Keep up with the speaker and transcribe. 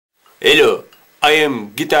Hello, I am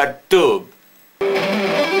Guitartube.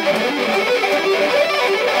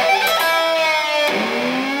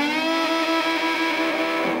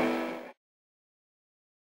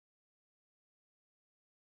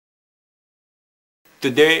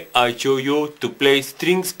 Today I show you to play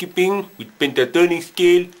string skipping with pentatonic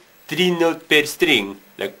scale, 3 notes per string,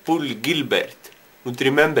 like full Gilbert. But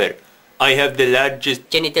remember, I have the largest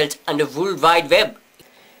genitals on the World Wide Web.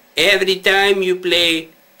 Every time you play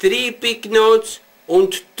 3 pick notes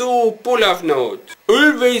and 2 pull-off notes.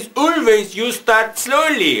 Always you start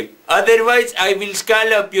slowly. Otherwise I will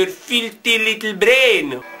scallop your filthy little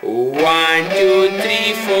brain. 1, 2,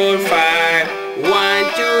 3, 4, 5. 1,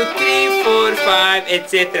 2, 3, 4, 5,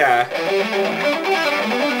 etc.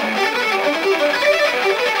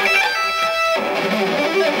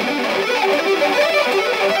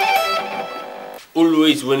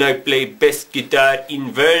 Always when I play best guitar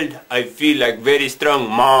in world, I feel like very strong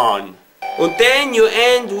man. And then you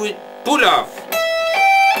end with pull-off.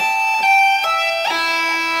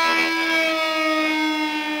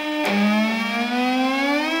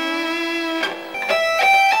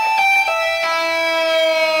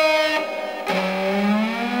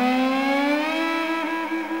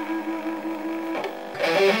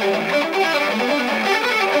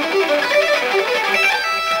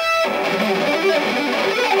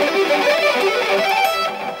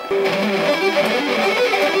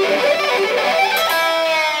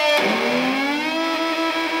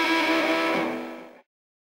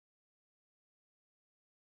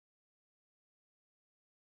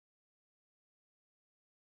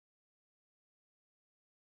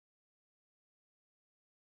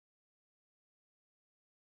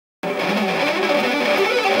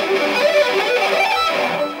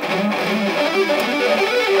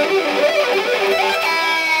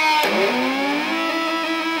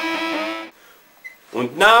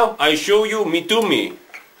 And now I show you me to me.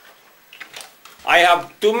 I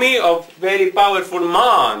have to me of very powerful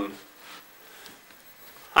man.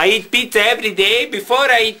 I eat pizza every day. Before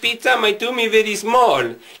I eat pizza, my tummy very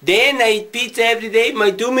small. Then I eat pizza every day, my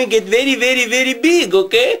tummy get very big,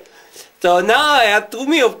 okay? So now I have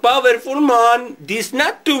tummy of powerful man. This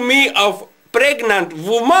not tummy of pregnant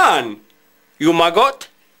woman. You maggot?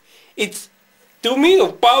 It's tummy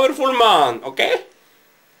of powerful man, okay?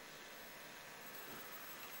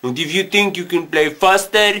 And if you think you can play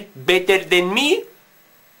faster, better than me,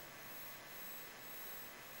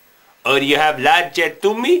 or you have larger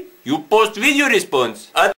tummy, you post video response.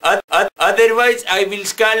 Otherwise, I will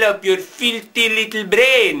scallop your filthy little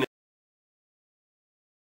brain.